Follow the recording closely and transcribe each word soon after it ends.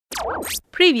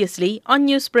Previously on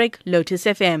Newsbreak, Lotus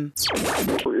FM.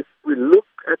 If we look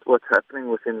at what's happening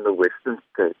within the Western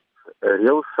Cape, a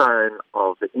real sign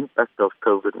of the impact of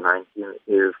COVID-19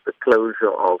 is the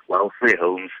closure of welfare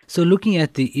homes. So looking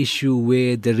at the issue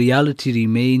where the reality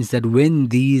remains that when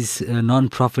these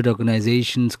non-profit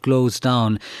organizations close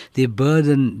down, their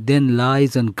burden then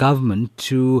lies on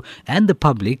government and the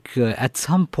public at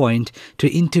some point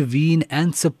to intervene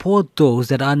and support those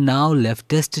that are now left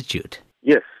destitute.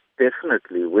 Yes,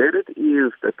 definitely. Where it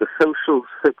is that the social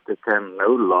sector can no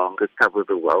longer cover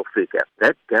the welfare gap,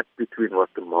 that gap between what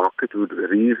the market would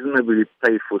reasonably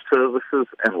pay for services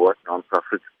and what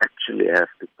non-profits actually have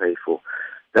to pay for,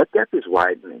 that gap is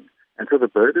widening. And so the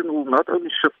burden will not only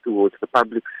shift towards the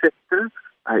public sector,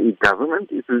 i.e. government,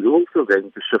 it is also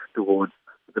going to shift towards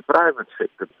the private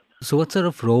sector. So what sort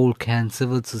of role can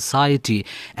civil society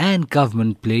and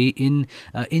government play in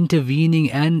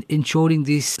intervening and ensuring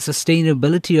the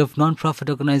sustainability of non-profit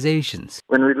organizations?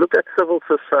 When we look at civil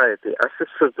society, us as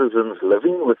citizens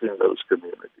living within those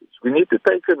communities, we need to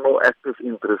take a more active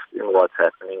interest in what's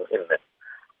happening in them.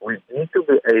 We need to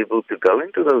be able to go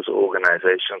into those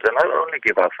organizations and not only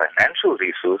give our financial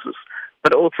resources,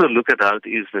 but also look at how it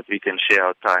is that we can share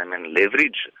our time and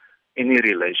leverage any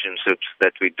relationships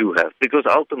that we do have, because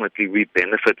ultimately we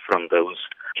benefit from those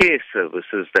care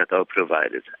services that are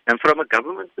provided. And from a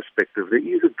government perspective, there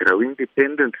is a growing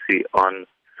dependency on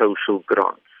social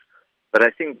grants. But I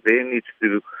think there needs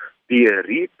to be a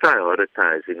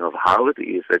reprioritizing of how it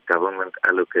is that government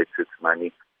allocates its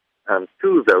money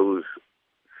to those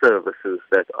services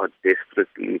that are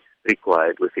desperately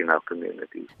required within our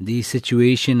community. The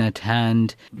situation at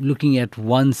hand, looking at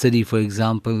one city, for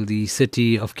example, the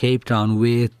city of Cape Town,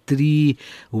 where 3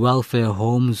 welfare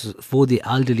homes for the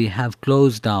elderly have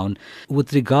closed down.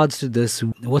 With regards to this,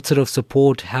 what sort of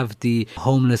support have the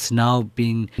homeless now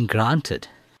been granted?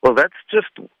 Well, that's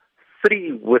just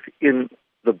 3 within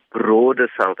the broader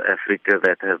South Africa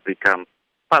that have become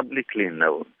publicly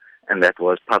known and that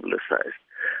was publicized.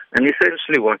 And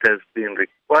essentially what has been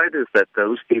required is that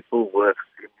those people were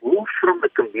removed from the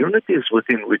communities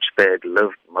within which they had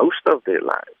lived most of their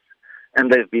lives.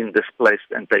 And they've been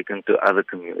displaced and taken to other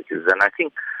communities. And I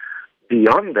think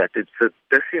beyond that, it's a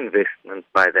disinvestment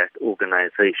by that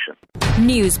organization.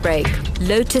 Newsbreak,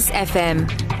 Lotus FM,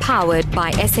 powered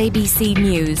by SABC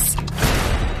News.